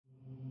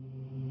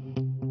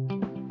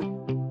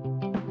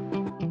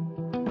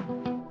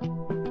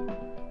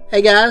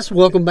Hey guys,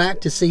 welcome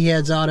back to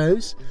Seaheads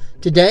Autos.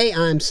 Today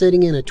I'm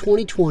sitting in a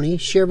 2020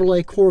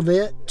 Chevrolet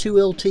Corvette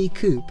 2LT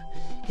Coupe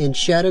in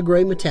Shadow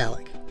Gray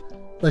Metallic.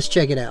 Let's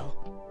check it out.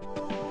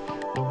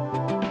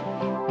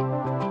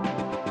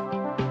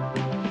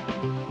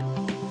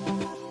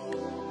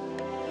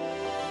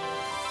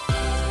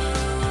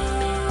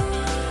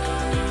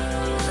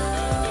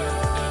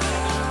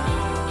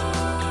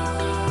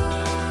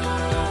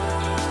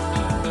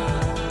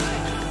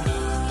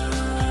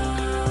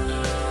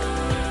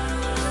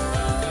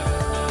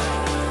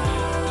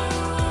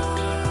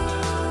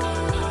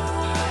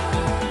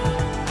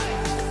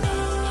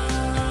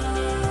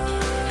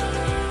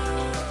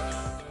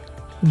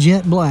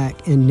 Jet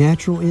black and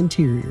natural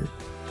interior.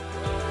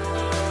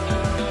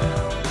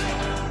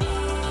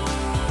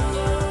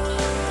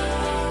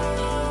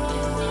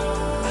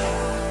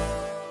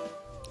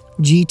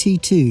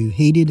 GT2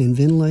 heated and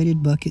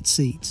ventilated bucket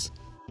seats.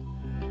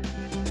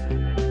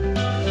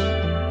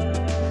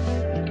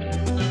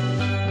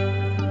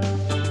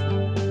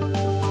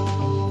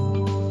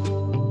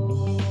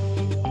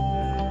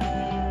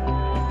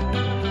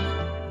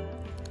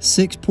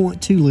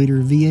 .2-liter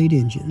V8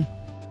 engine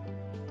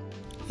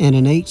and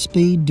an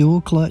 8-speed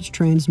dual-clutch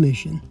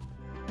transmission.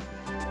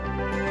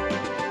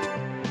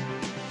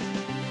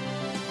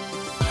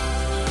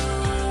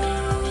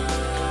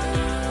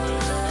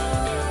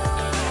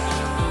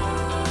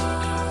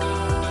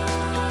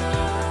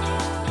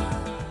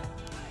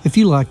 If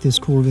you like this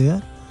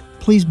Corvette,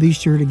 please be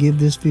sure to give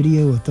this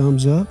video a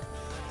thumbs up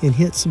and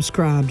hit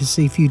subscribe to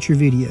see future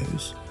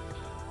videos.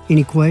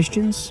 Any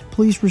questions,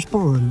 please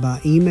respond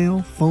by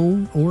email,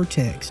 phone, or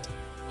text.